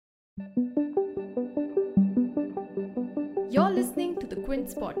You're listening to the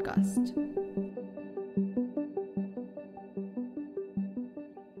Quince podcast.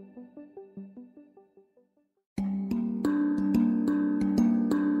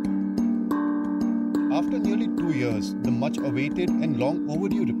 After nearly 2 years, the much awaited and long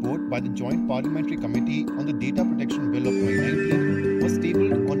overdue report by the Joint Parliamentary Committee on the Data Protection Bill of 2019 was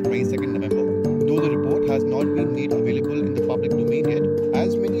tabled on 22nd November. Though the report has not been made available in the public domain yet,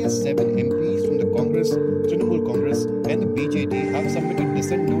 as many as 7 MPs from the Congress, Trinamool Congress, and the BJD have submitted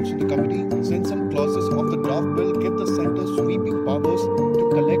dissent notes to the committee, since some clauses of the draft bill give the centre sweeping powers to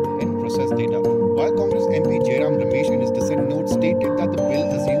collect and process data. While Congress MP Jairam Ramesh in his dissent note stated that the bill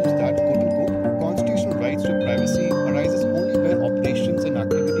assumes that constitutional rights to privacy arises only where operations and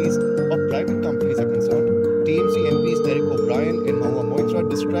activities of private companies are concerned, TMC MPs Derek O'Brien and Mahua Moitra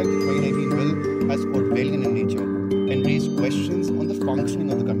described the 2019 bill as Orwellian in nature and raised questions on the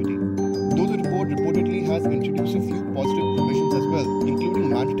functioning of the committee. Though the report reportedly has introduced a few positive provisions as well, including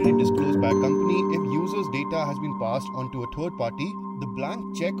mandatory disclosure by a company if users' data has been passed on to a third party, the blank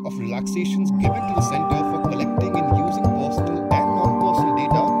check of relaxations given to the centre for collecting and using personal and non-personal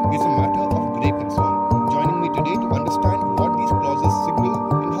data is a matter of great concern. Joining me today to understand what these clauses signal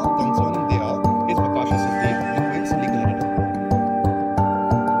and how concerning they are is Vakasha Sadiq, the Quint's legal editor.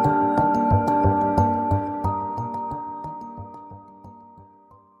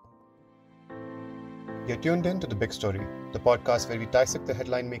 You're tuned in to The Big Story, the podcast where we dissect the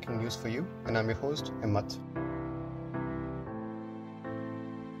headline making news for you, and I'm your host, Himmat.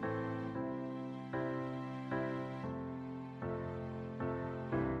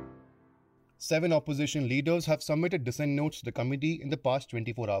 Seven opposition leaders have submitted dissent notes to the committee in the past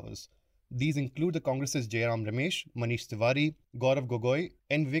 24 hours. These include the Congress's Jairam Ramesh, Manish Tiwari, Gaurav Gogoi,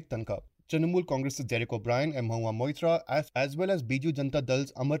 and Vivek Tanka. Trinamool Congress's Derek O'Brien and Mahua Moitra, as well as Biju Janata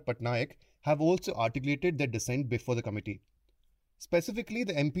Dal's Amar Patnaik, have also articulated their dissent before the committee. Specifically,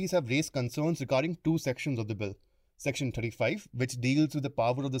 the MPs have raised concerns regarding two sections of the bill. Section 35, which deals with the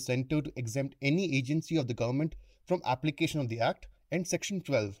power of the centre to exempt any agency of the government from application of the Act, and Section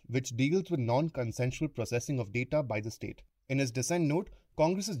 12, which deals with non-consensual processing of data by the state. In his dissent note,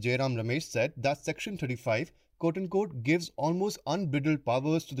 Congress's Jairam Ramesh said that Section 35, quote-unquote, gives almost unbridled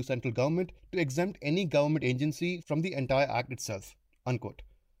powers to the central government to exempt any government agency from the entire Act itself, unquote.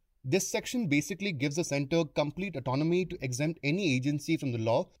 This section basically gives the centre complete autonomy to exempt any agency from the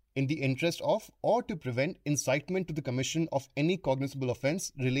law in the interest of or to prevent incitement to the commission of any cognizable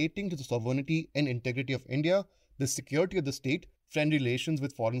offence relating to the sovereignty and integrity of India, the security of the state, friendly relations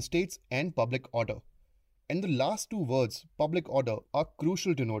with foreign states, and public order. And the last two words, public order, are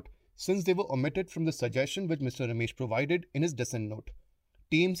crucial to note since they were omitted from the suggestion which Mr. Ramesh provided in his dissent note.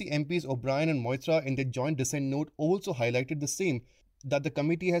 TMC MPs O'Brien and Moitra in their joint dissent note also highlighted the same, that the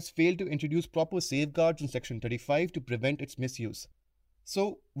committee has failed to introduce proper safeguards in Section 35 to prevent its misuse.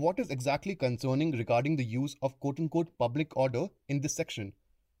 So, what is exactly concerning regarding the use of quote-unquote public order in this section?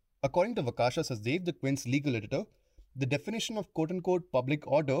 According to Vakasha Sadiq, the Quint's legal editor, the definition of quote-unquote public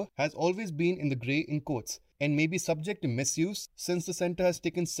order has always been in the grey in quotes and may be subject to misuse since the centre has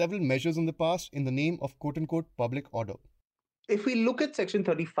taken several measures in the past in the name of quote-unquote public order. If we look at Section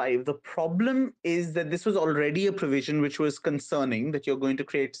 35, the problem is that this was already a provision which was concerning, that you're going to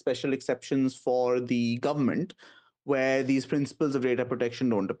create special exceptions for the government where these principles of data protection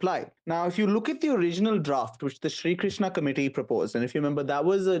don't apply. Now, if you look at the original draft, which the Sri Krishna Committee proposed, and if you remember, that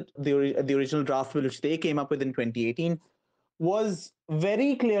was the original draft which they came up with in 2018, was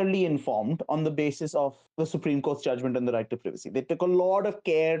very clearly informed on the basis of the Supreme Court's judgment on the right to privacy. They took a lot of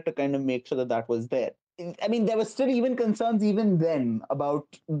care to kind of make sure that that was there. I mean, there were still even concerns even then about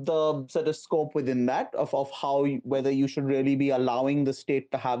the sort of scope within that of how whether you should really be allowing the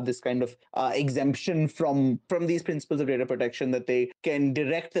state to have this kind of exemption from these principles of data protection, that they can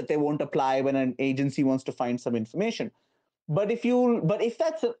direct that they won't apply when an agency wants to find some information. But if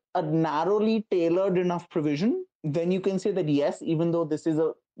that's a narrowly tailored enough provision, then you can say that yes, even though this is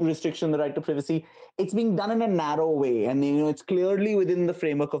a restriction on the right to privacy, it's being done in a narrow way, and it's clearly within the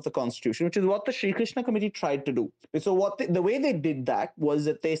framework of the Constitution, which is what the Sri Krishna Committee tried to do. So the way they did that was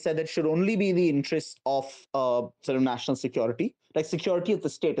that they said that it should only be the interest of sort of national security, like security of the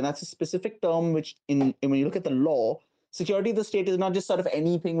state, and that's a specific term which when you look at the law, security of the state is not just sort of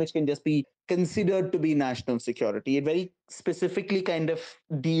anything which can just be considered to be national security. It very specifically kind of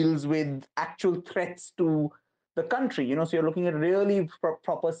deals with actual threats to the country. So you're looking at really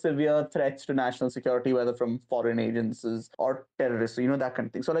proper severe threats to national security, whether from foreign agencies or terrorists, that kind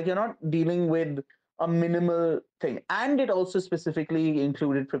of thing. So like you're not dealing with a minimal thing. And it also specifically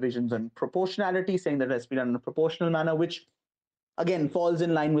included provisions on proportionality, saying that it has to be done in a proportional manner, which again falls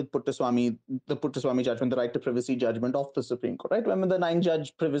in line with the Puttaswamy judgment, the right to privacy judgment of the Supreme Court, right? Remember the 9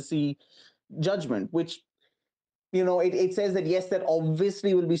 judge privacy judgment, which it says that yes, there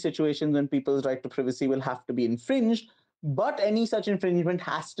obviously will be situations when people's right to privacy will have to be infringed, but any such infringement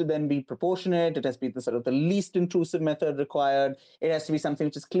has to then be proportionate. It has to be the sort of the least intrusive method required. It has to be something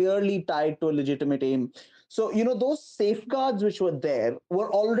which is clearly tied to a legitimate aim. So those safeguards which were there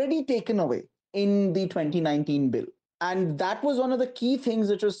were already taken away in the 2019 bill. And that was one of the key things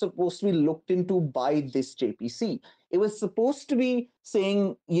which was supposed to be looked into by this JPC. It was supposed to be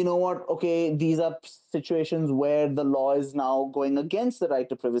saying, you know what, okay, these are situations where the law is now going against the right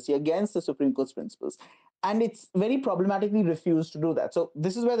to privacy, against the Supreme Court's principles. And it's very problematically refused to do that. So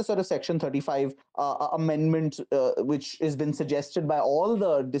this is where the sort of Section 35 amendment, which has been suggested by all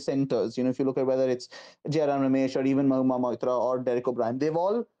the dissenters, if you look at whether it's Jairam Ramesh or even Mahuma Moitra or Derek O'Brien, they've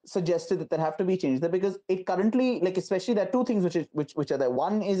all suggested that there have to be changes there, because it currently, like, especially there are two things which are there.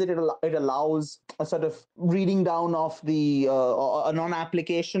 One is that it allows a sort of reading down of the a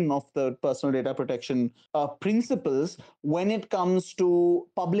non-application of the personal data protection principles when it comes to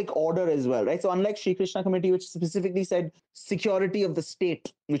public order as well, right? So unlike Sri Krishna Committee, which specifically said security of the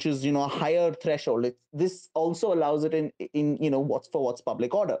state, which is a higher threshold, this also allows it in what's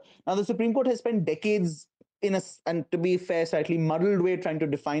public order. Now the Supreme Court has spent decades and to be fair, slightly muddled way trying to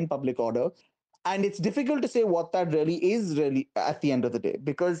define public order. And it's difficult to say what that really is really at the end of the day,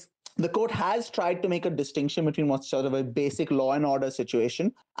 because the court has tried to make a distinction between what's sort of a basic law and order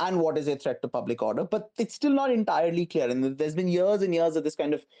situation and what is a threat to public order, but it's still not entirely clear. And there's been years and years of this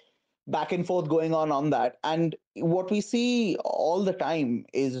kind of back and forth going on that. And what we see all the time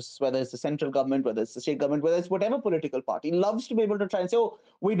is, whether it's the central government, whether it's the state government, whether it's whatever political party, loves to be able to try and say, oh,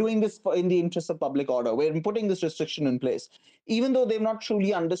 we're doing this in the interest of public order, we're putting this restriction in place, even though they've not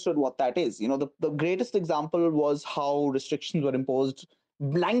truly understood what that is. The greatest example was how restrictions were imposed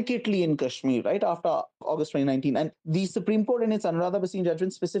blanketly in Kashmir, right, after August 2019. And the Supreme Court in its Anuradha Bhasin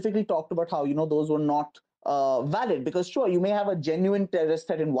judgment specifically talked about how, those were not valid, because sure, you may have a genuine terrorist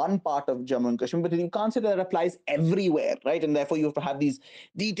threat in one part of Jammu and Kashmir, but you can't say that applies everywhere, right? And therefore you have to have these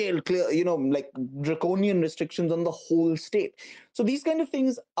detailed, clear, like draconian restrictions on the whole state. So these kind of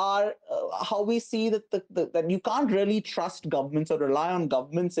things are how we see that that you can't really trust governments or rely on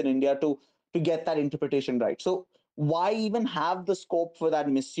governments in India to get that interpretation right. So why even have the scope for that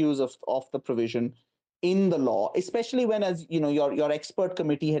misuse of the provision in the law, especially when, as your expert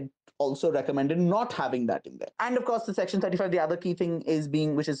committee had also recommended not having that in there. And of course, the Section 35, the other key thing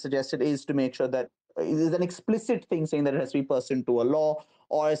which is suggested, is to make sure that there's an explicit thing saying that it has to be pursuant to a law,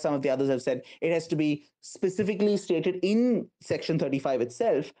 or as some of the others have said, it has to be specifically stated in Section 35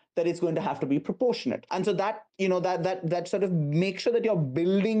 itself that it's going to have to be proportionate. And so that, that sort of makes sure that you're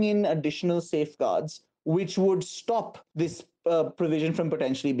building in additional safeguards which would stop this provision from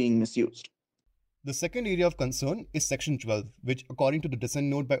potentially being misused. The second area of concern is Section 12, which, according to the dissent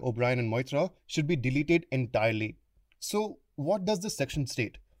note by O'Brien and Moitra, should be deleted entirely. So, what does this section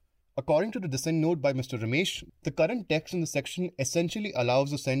state? According to the dissent note by Mr. Ramesh, the current text in the section essentially allows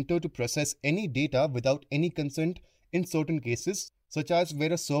the center to process any data without any consent in certain cases, such as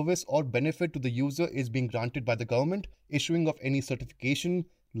where a service or benefit to the user is being granted by the government, issuing of any certification,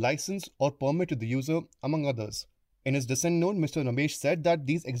 license, or permit to the user, among others. In his dissent note, Mr. Ramesh said that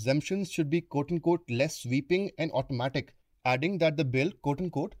these exemptions should be quote-unquote less sweeping and automatic, adding that the bill,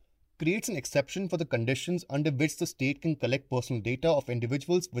 quote-unquote, creates an exception for the conditions under which the state can collect personal data of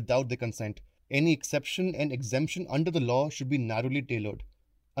individuals without their consent. Any exception and exemption under the law should be narrowly tailored,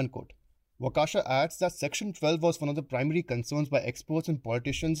 unquote. Wakasha adds that Section 12 was one of the primary concerns by experts and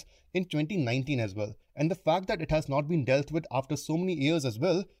politicians in 2019 as well, and the fact that it has not been dealt with after so many years as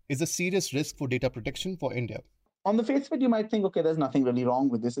well is a serious risk for data protection for India. On the face of it, you might think, okay, there's nothing really wrong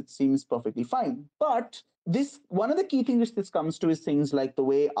with this. It seems perfectly fine. But one of the key things which this comes to is things like the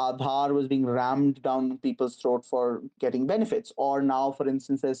way Aadhaar was being rammed down people's throat for getting benefits. Or now, for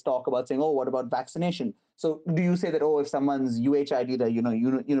instance, there's talk about saying, oh, what about vaccination? So do you say that, oh, if someone's UHID, the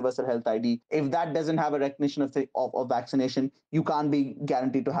Universal Health ID, if that doesn't have a recognition of vaccination, you can't be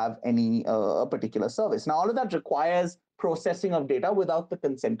guaranteed to have any particular service. Now, all of that requires processing of data without the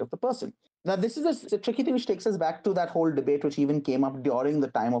consent of the person. Now, this is a tricky thing which takes us back to that whole debate which even came up during the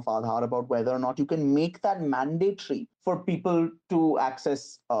time of Aadhaar about whether or not you can make that mandatory for people to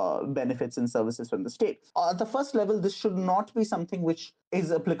access benefits and services from the state. At the first level, this should not be something which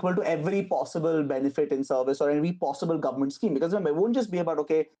is applicable to every possible benefit and service or every possible government scheme. Because remember, it won't just be about,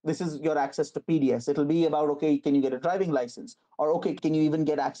 okay, this is your access to PDS. It'll be about, okay, can you get a driving license? Or, okay, can you even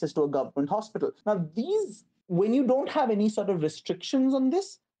get access to a government hospital? Now, when you don't have any sort of restrictions on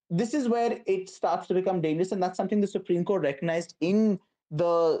this, this is where it starts to become dangerous, and that's something the Supreme Court recognized in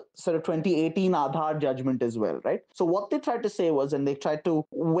the sort of 2018 Aadhaar judgment as well, right? So what they tried to say was, and they tried to,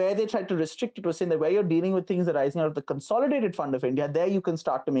 where they tried to restrict it was saying that where you're dealing with things arising out of the Consolidated Fund of India, there you can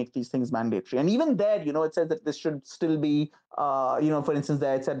start to make these things mandatory. And even there, it says that this should still be, for instance,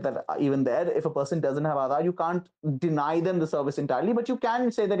 there it said that even there, if a person doesn't have Aadhaar, you can't deny them the service entirely, but you can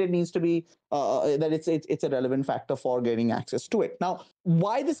say that it needs to be, that it's a relevant factor for getting access to it. Now,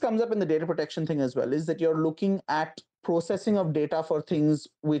 why this comes up in the data protection thing as well is that you're looking at processing of data for things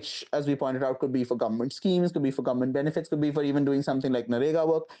which, as we pointed out, could be for government schemes, could be for government benefits, could be for even doing something like Narega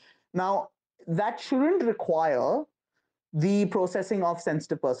work. Now, that shouldn't require the processing of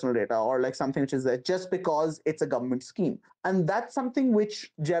sensitive personal data or like something which is there just because it's a government scheme. And that's something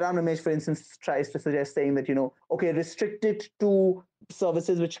which Jairam Ramesh, for instance, tries to suggest, saying that, okay, restrict it to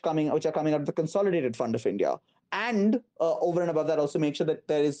services which are coming out of the Consolidated Fund of India. And over and above that, also make sure that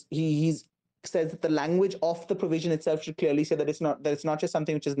there is he's says that the language of the provision itself should clearly say that it's not just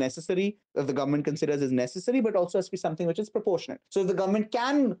something which is necessary, that the government considers as necessary, but also has to be something which is proportionate. So if the government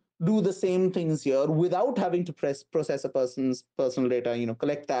can do the same things here without having to process a person's personal data,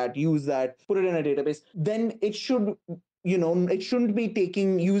 collect that, use that, put it in a database, then it should, it shouldn't be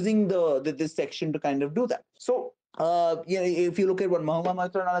using this section to kind of do that. So if you look at what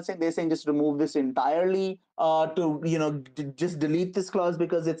Muhammad is saying, they're saying just remove this entirely, to just delete this clause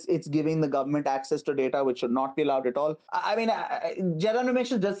because it's giving the government access to data which should not be allowed at all. I mean, Jairam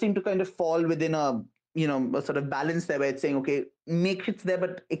Ramesh does seem to kind of fall within a sort of balance there, where it's saying, okay, make it there,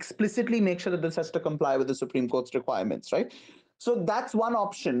 but explicitly make sure that this has to comply with the Supreme Court's requirements, right? So that's one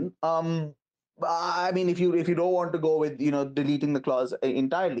option. I mean, if you don't want to go with deleting the clause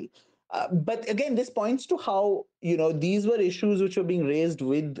entirely, but again, this points to how these were issues which were being raised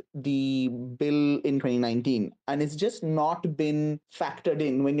with the bill in 2019, and it's just not been factored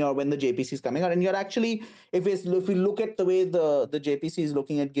in when the JPC is coming out. And you're actually, if we look at the way the JPC is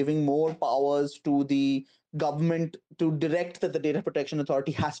looking at giving more powers to the government to direct that the data protection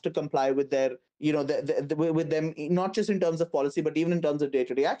authority has to comply with their with them, not just in terms of policy but even in terms of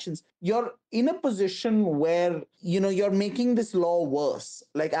day-to-day actions, you're in a position where you're making this law worse.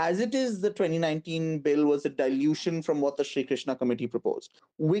 Like, as it is, the 2019 bill was a dilution from what the Sri Krishna committee proposed,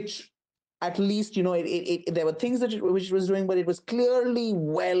 which, at least, there were things that which it was doing, but it was clearly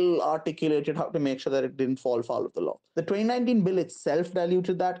well articulated how to make sure that it didn't fall foul of the law. The 2019 bill itself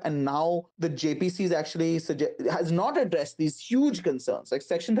diluted that, and now the JPC is actually has not addressed these huge concerns. Like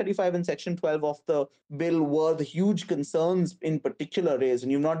Section 35 and Section 12 of the bill were the huge concerns in particular raised,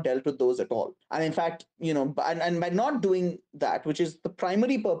 and you've not dealt with those at all. And in fact, and by not doing that, which is the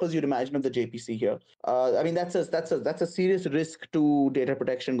primary purpose you'd imagine of the JPC here, I mean, that's a serious risk to data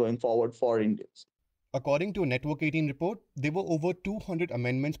protection going forward for Indians. According to a Network 18 report, there were over 200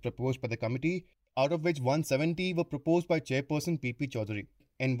 amendments proposed by the committee, out of which 170 were proposed by Chairperson P.P. Chaudhary.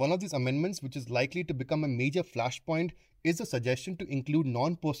 And one of these amendments, which is likely to become a major flashpoint, is a suggestion to include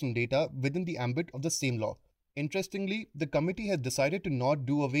non-personal data within the ambit of the same law. Interestingly, the committee has decided to not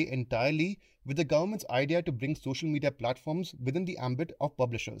do away entirely with the government's idea to bring social media platforms within the ambit of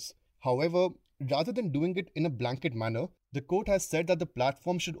publishers. However, rather than doing it in a blanket manner, the court has said that the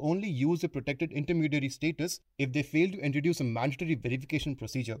platform should only use a protected intermediary status if they fail to introduce a mandatory verification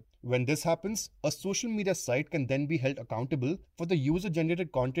procedure. When this happens, a social media site can then be held accountable for the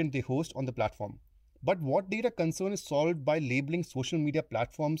user-generated content they host on the platform. But what data concern is solved by labeling social media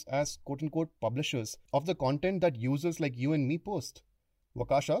platforms as quote-unquote publishers of the content that users like you and me post?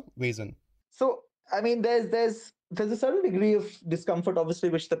 Wakasha weighs in. So, I mean, there's a certain degree of discomfort, obviously,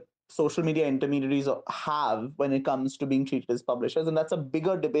 which the social media intermediaries have when it comes to being treated as publishers, and that's a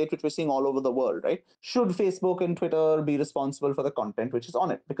bigger debate which we're seeing all over the world, right? Should Facebook and Twitter be responsible for the content which is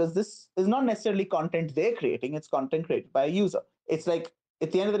on it? Because this is not necessarily content they're creating; it's content created by a user. It's like,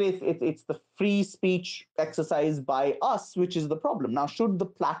 at the end of the day, it's the free speech exercise by us which is the problem. Now, should the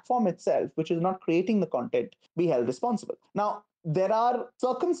platform itself, which is not creating the content, be held responsible? Now, there are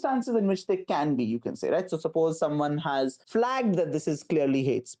circumstances in which they can be, you can say, right? So suppose someone has flagged that this is clearly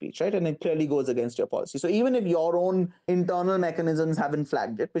hate speech, right? And it clearly goes against your policy. So even if your own internal mechanisms haven't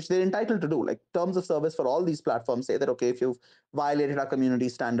flagged it, which they're entitled to do, like terms of service for all these platforms say that, okay, if you've violated our community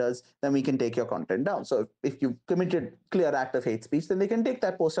standards, then we can take your content down. So if you've committed clear act of hate speech, then they can take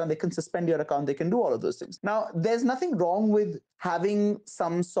that post down, they can suspend your account, they can do all of those things. Now, there's nothing wrong with having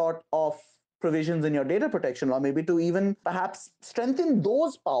some sort of provisions in your data protection law, maybe to even perhaps strengthen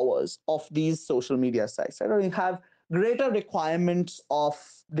those powers of these social media sites, right? Or you have greater requirements of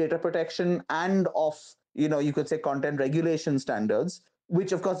data protection and of, you could say, content regulation standards,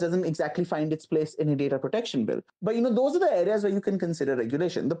 which of course doesn't exactly find its place in a data protection bill. But those are the areas where you can consider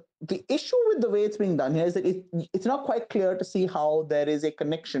regulation. The issue with the way it's being done here is that it's not quite clear to see how there is a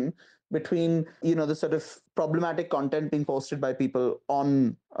connection between the sort of problematic content being posted by people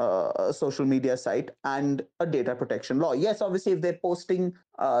on a social media site and a data protection law. Yes, obviously, if they're posting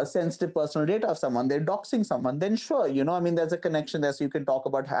sensitive personal data of someone, they're doxing someone, then sure, there's a connection there. So you can talk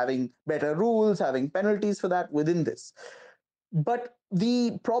about having better rules, having penalties for that within this. But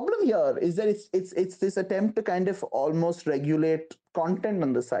the problem here is that it's this attempt to kind of almost regulate content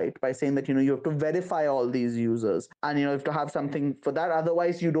on the site by saying that you have to verify all these users, and you have to have something for that.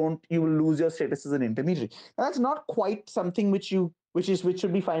 Otherwise, you will lose your status as an intermediary. Now, that's not quite something which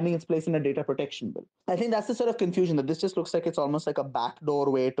should be finding its place in a data protection bill. I think that's the sort of confusion, that this just looks like it's almost like a backdoor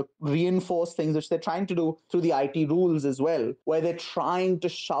way to reinforce things which they're trying to do through the IT rules as well, where they're trying to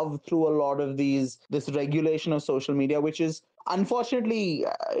shove through a lot of this regulation of social media, which is unfortunately,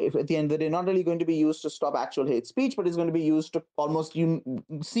 if at the end of the day, not really going to be used to stop actual hate speech, but is going to be used to almost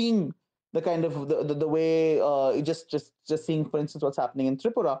seeing the kind of the way just seeing, for instance, what's happening in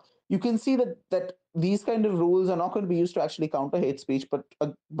Tripura. You can see that these kind of rules are not going to be used to actually counter hate speech, but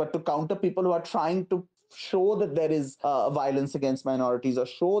to counter people who are trying to show that there is violence against minorities, or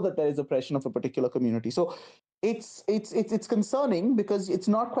show that there is oppression of a particular community. So it's concerning, because it's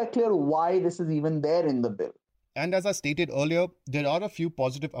not quite clear why this is even there in the bill. And as I stated earlier, there are a few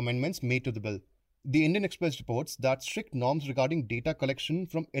positive amendments made to the bill. The Indian Express reports that strict norms regarding data collection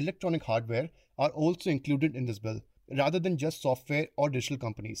from electronic hardware are also included in this bill, rather than just software or digital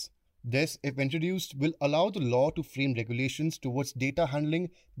companies. This, if introduced, will allow the law to frame regulations towards data handling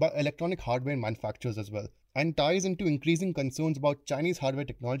by electronic hardware manufacturers as well, and ties into increasing concerns about Chinese hardware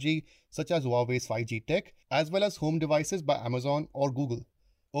technology such as Huawei's 5G tech, as well as home devices by Amazon or Google.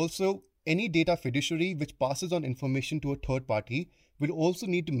 Also, any data fiduciary which passes on information to a third party will also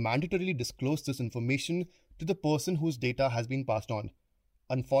need to mandatorily disclose this information to the person whose data has been passed on.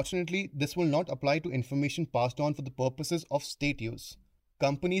 Unfortunately, this will not apply to information passed on for the purposes of state use.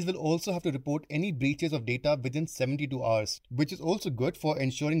 Companies will also have to report any breaches of data within 72 hours, which is also good for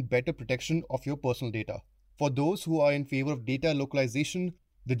ensuring better protection of your personal data. For those who are in favor of data localization,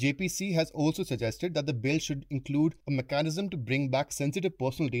 the JPC has also suggested that the bill should include a mechanism to bring back sensitive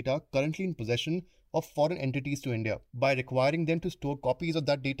personal data currently in possession of foreign entities to India by requiring them to store copies of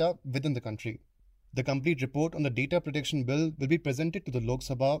that data within the country. The complete report on the data protection bill will be presented to the Lok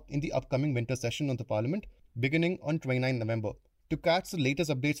Sabha in the upcoming winter session of the Parliament, beginning on 29 November. To catch the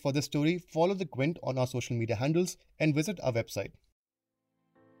latest updates for this story, follow the Quint on our social media handles and visit our website.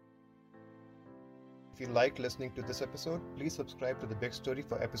 If you like listening to this episode, please subscribe to The Big Story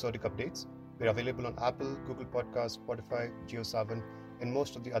for episodic updates. We're available on Apple, Google Podcasts, Spotify, JioSaavn, and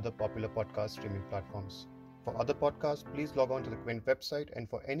most of the other popular podcast streaming platforms. For other podcasts, please log on to the Quint website, and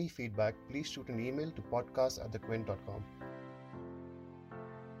for any feedback, please shoot an email to podcast@thequint.com.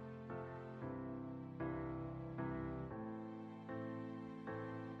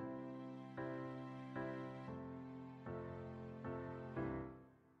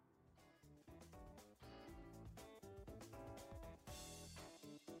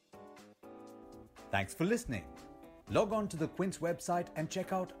 Thanks for listening. Log on to the Quint's website and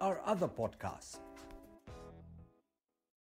check out our other podcasts.